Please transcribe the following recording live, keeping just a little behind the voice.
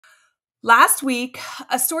Last week,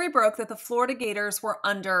 a story broke that the Florida Gators were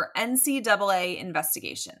under NCAA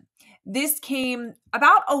investigation. This came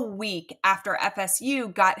about a week after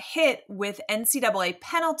FSU got hit with NCAA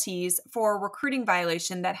penalties for a recruiting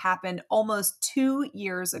violation that happened almost 2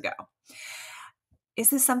 years ago.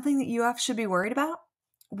 Is this something that UF should be worried about?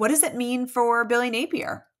 What does it mean for Billy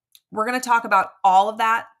Napier? We're going to talk about all of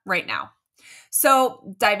that right now.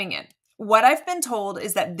 So, diving in. What I've been told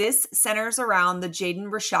is that this centers around the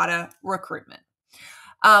Jaden Rashada recruitment.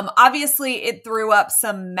 Obviously, it threw up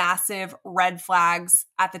some massive red flags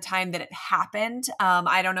at the time that it happened.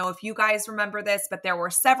 I don't know if you guys remember this, but there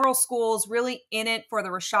were several schools really in it for the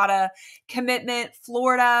Rashada commitment.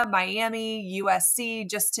 Florida, Miami, USC,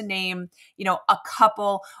 just to name, a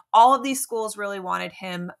couple. All of these schools really wanted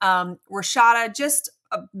him. Rashada, just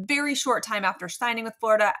a very short time after signing with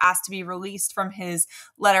Florida, asked to be released from his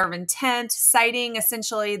letter of intent, citing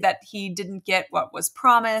essentially that he didn't get what was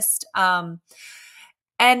promised. And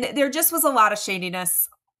there just was a lot of shadiness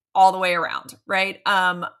all the way around, right?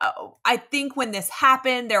 I think when this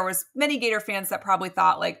happened, there was many Gator fans that probably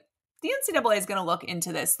thought the NCAA is going to look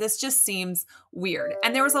into this. This just seems weird.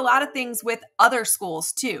 And there was a lot of things with other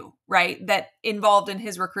schools too, right, that involved in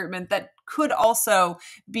his recruitment that could also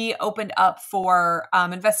be opened up for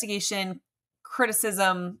investigation,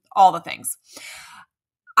 criticism, all the things.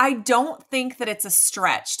 I don't think that it's a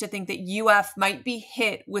stretch to think that UF might be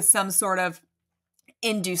hit with some sort of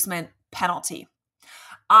inducement penalty.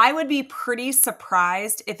 I would be pretty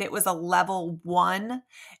surprised if it was a level 1,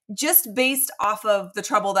 just based off of the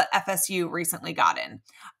trouble that FSU recently got in.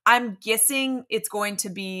 I'm guessing it's going to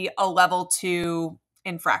be a level 2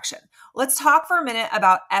 infraction. Let's talk for a minute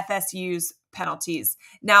about FSU's penalties.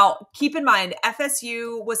 Now, keep in mind,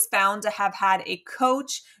 FSU was found to have had a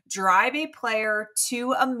coach drive a player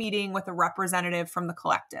to a meeting with a representative from the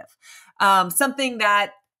collective, something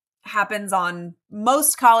that happens on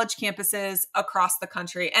most college campuses across the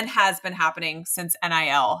country and has been happening since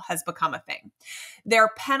NIL has become a thing. Their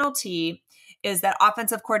penalty is that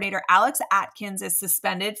offensive coordinator Alex Atkins is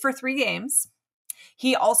suspended for 3 games.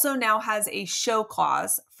 He also now has a show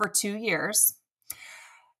clause for 2 years.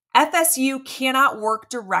 FSU cannot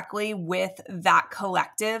work directly with that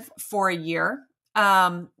collective for a year.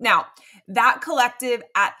 Now, that collective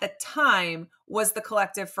at the time was the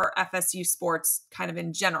collective for FSU sports kind of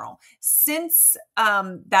in general. Since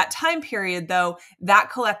that time period, though, that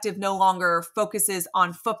collective no longer focuses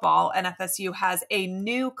on football, and FSU has a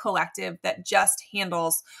new collective that just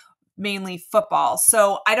handles mainly football.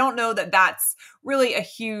 So I don't know that that's really a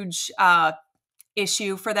huge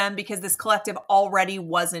issue for them because this collective already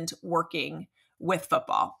wasn't working with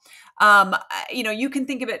football. You can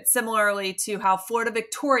think of it similarly to how Florida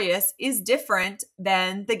Victorious is different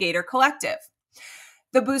than the Gator Collective.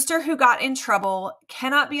 The booster who got in trouble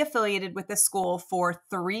cannot be affiliated with the school for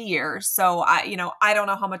 3 years. So I don't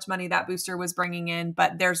know how much money that booster was bringing in,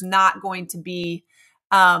 but there's not going to be,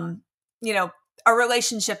 a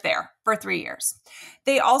relationship there for 3 years.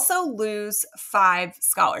 They also lose 5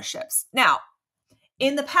 scholarships. Now,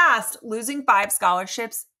 in the past, losing 5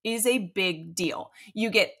 scholarships is a big deal. You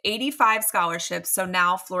get 85 scholarships, so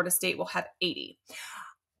now Florida State will have 80.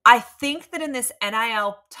 I think that in this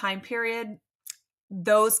NIL time period,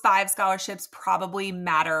 those 5 scholarships probably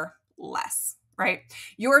matter less, right?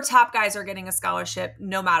 Your top guys are getting a scholarship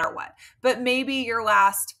no matter what, but maybe your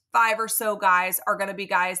last 5 or so guys are going to be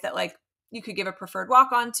guys that you could give a preferred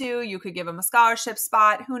walk-on to, you could give them a scholarship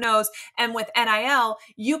spot, who knows? And with NIL,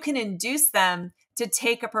 you can induce them to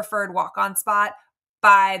take a preferred walk-on spot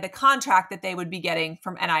by the contract that they would be getting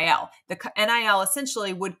from NIL. The NIL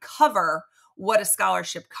essentially would cover what a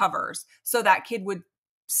scholarship covers. So that kid would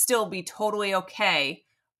still be totally okay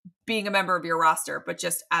being a member of your roster, but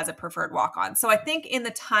just as a preferred walk-on. So I think in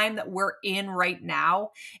the time that we're in right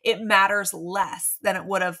now, it matters less than it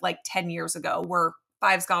would have 10 years ago, where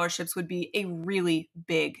 5 scholarships would be a really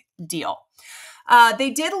big deal. They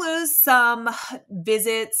did lose some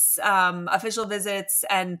visits, official visits,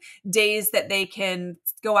 and days that they can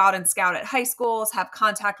go out and scout at high schools, have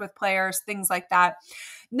contact with players, things like that.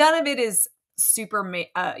 None of it is super,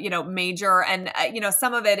 major. And,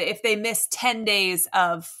 some of it, if they miss 10 days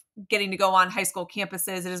of getting to go on high school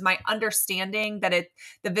campuses, it is my understanding that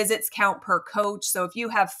the visits count per coach. So if you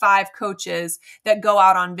have 5 coaches that go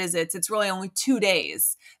out on visits, it's really only 2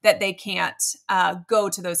 days that they can't go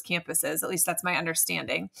to those campuses. At least that's my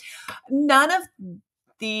understanding. None of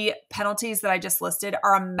the penalties that I just listed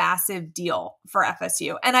are a massive deal for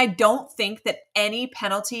FSU. And I don't think that any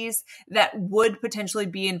penalties that would potentially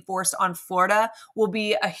be enforced on Florida will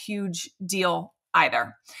be a huge deal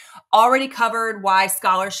either. Already covered why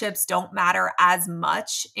scholarships don't matter as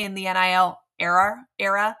much in the NIL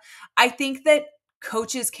era. I think that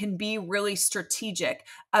coaches can be really strategic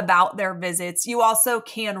about their visits. You also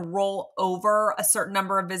can roll over a certain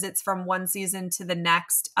number of visits from one season to the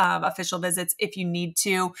next, official visits if you need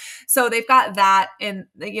to. So they've got that in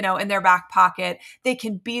their back pocket. They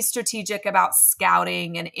can be strategic about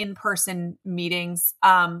scouting and in-person meetings.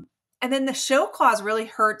 And then the show clause really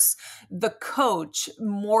hurts the coach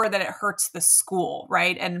more than it hurts the school,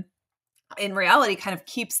 right? And in reality kind of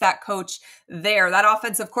keeps that coach there. That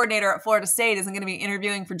offensive coordinator at Florida State isn't going to be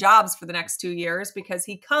interviewing for jobs for the next 2 years because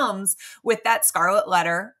he comes with that scarlet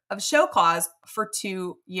letter of show clause for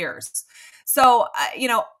 2 years. So,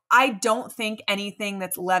 I don't think anything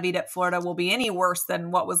that's levied at Florida will be any worse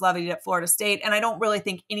than what was levied at Florida State. And I don't really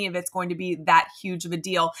think any of it's going to be that huge of a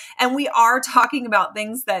deal. And we are talking about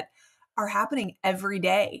things that are happening every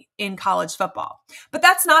day in college football. But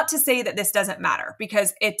that's not to say that this doesn't matter,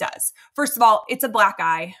 because it does. First of all, it's a black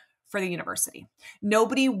eye for the university.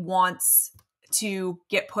 Nobody wants to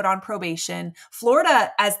get put on probation.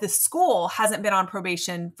 Florida, as the school, hasn't been on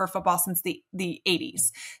probation for football since the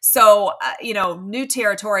 80s. So, new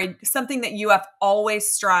territory. Something that UF always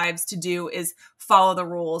strives to do is follow the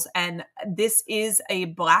rules. And this is a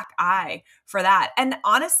black eye for that. And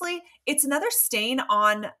honestly, it's another stain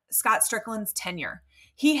on Scott Strickland's tenure.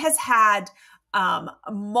 He has had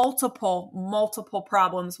multiple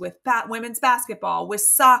problems with women's basketball, with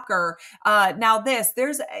soccer. Now there's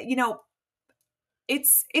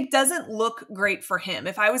it doesn't look great for him.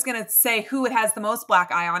 If I was going to say who it has the most black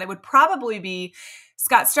eye on, it would probably be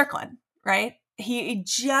Scott Strickland, right? He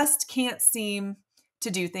just can't seem to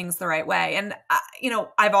do things the right way. And,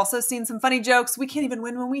 I've also seen some funny jokes. We can't even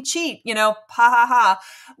win when we cheat, ha ha ha.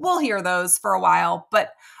 We'll hear those for a while,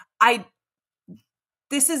 but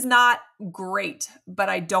this is not great, but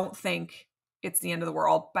I don't think it's the end of the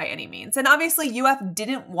world by any means. And obviously UF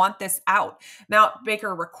didn't want this out. Mount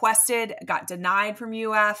Baker requested, got denied from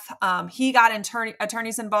UF. He got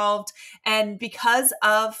attorneys involved. And because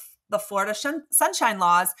of the Florida Sunshine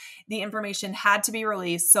Laws, the information had to be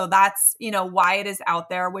released. So that's, why it is out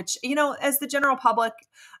there, which, as the general public,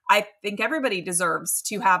 I think everybody deserves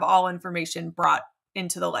to have all information brought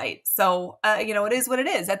into the light. So, it is what it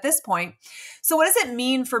is at this point. So what does it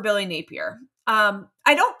mean for Billy Napier?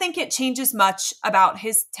 I don't think it changes much about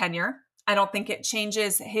his tenure. I don't think it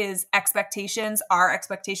changes his expectations, our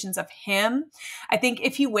expectations of him. I think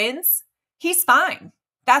if he wins, he's fine.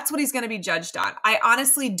 That's what he's going to be judged on. I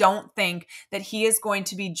honestly don't think that he is going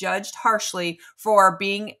to be judged harshly for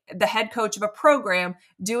being the head coach of a program,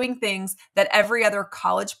 doing things that every other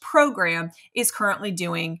college program is currently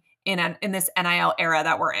doing in this NIL era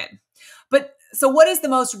that we're in. But so what is the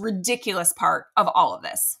most ridiculous part of all of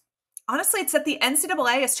this? Honestly, it's that the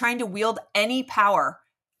NCAA is trying to wield any power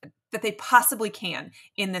that they possibly can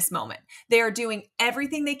in this moment. They are doing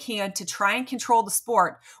everything they can to try and control the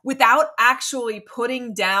sport without actually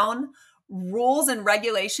putting down rules and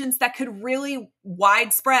regulations that could really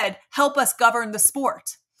widespread help us govern the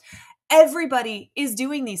sport. Everybody is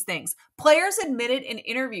doing these things. Players admitted in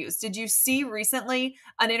interviews. Did you see recently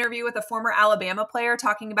an interview with a former Alabama player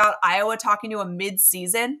talking about Iowa talking to him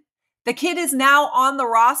mid-season? The kid is now on the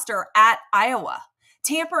roster at Iowa.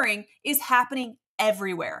 Tampering is happening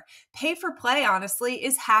everywhere. Pay for play, honestly,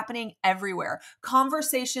 is happening everywhere.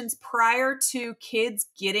 Conversations prior to kids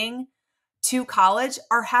getting to college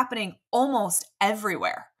are happening almost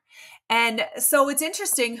everywhere. And so it's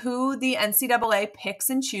interesting who the NCAA picks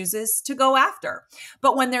and chooses to go after.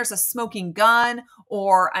 But when there's a smoking gun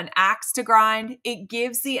or an axe to grind, it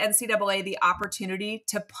gives the NCAA the opportunity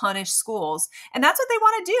to punish schools. And that's what they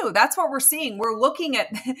want to do. That's what we're seeing. We're looking at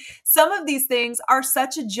some of these things are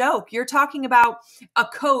such a joke. You're talking about a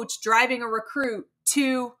coach driving a recruit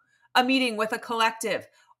to a meeting with a collective.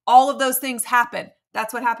 All of those things happen.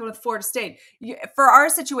 That's what happened with Florida State. For our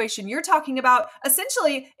situation, you're talking about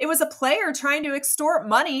essentially it was a player trying to extort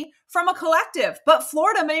money from a collective, but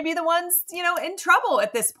Florida may be the ones, in trouble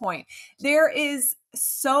at this point. There is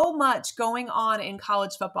so much going on in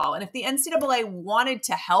college football. And if the NCAA wanted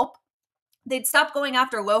to help, they'd stop going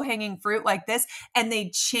after low-hanging fruit like this, and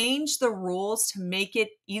they'd change the rules to make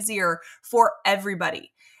it easier for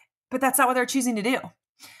everybody. But that's not what they're choosing to do.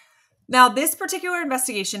 Now, this particular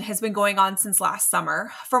investigation has been going on since last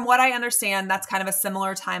summer. From what I understand, that's kind of a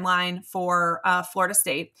similar timeline for Florida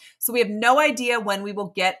State. So we have no idea when we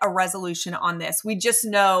will get a resolution on this. We just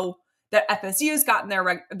know that FSU's gotten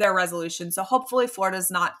their resolution. So hopefully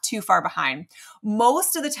Florida's not too far behind.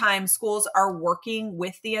 Most of the time, schools are working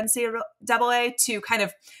with the NCAA to kind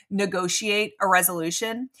of negotiate a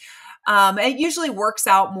resolution. It usually works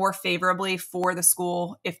out more favorably for the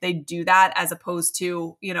school if they do that, as opposed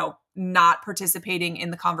to, not participating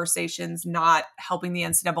in the conversations, not helping the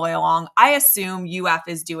NCAA along. I assume UF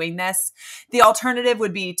is doing this. The alternative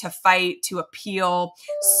would be to fight, to appeal,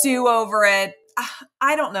 sue over it.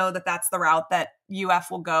 I don't know that that's the route that UF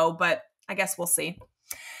will go, but I guess we'll see.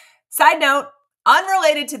 Side note,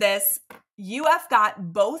 unrelated to this, UF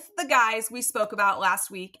got both the guys we spoke about last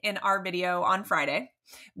week in our video on Friday.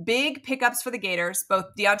 Big pickups for the Gators, both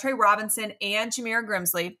DeAndre Robinson and Jameer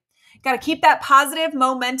Grimsley. Got to keep that positive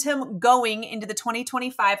momentum going into the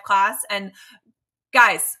 2025 class. And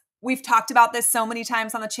guys, we've talked about this so many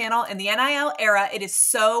times on the channel. In the NIL era, it is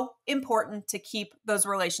so important to keep those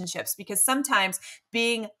relationships, because sometimes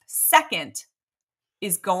being second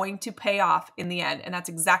is going to pay off in the end. And that's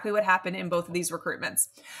exactly what happened in both of these recruitments.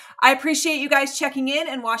 I appreciate you guys checking in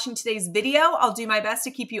and watching today's video. I'll do my best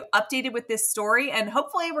to keep you updated with this story, and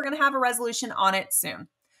hopefully we're going to have a resolution on it soon.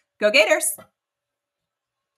 Go Gators!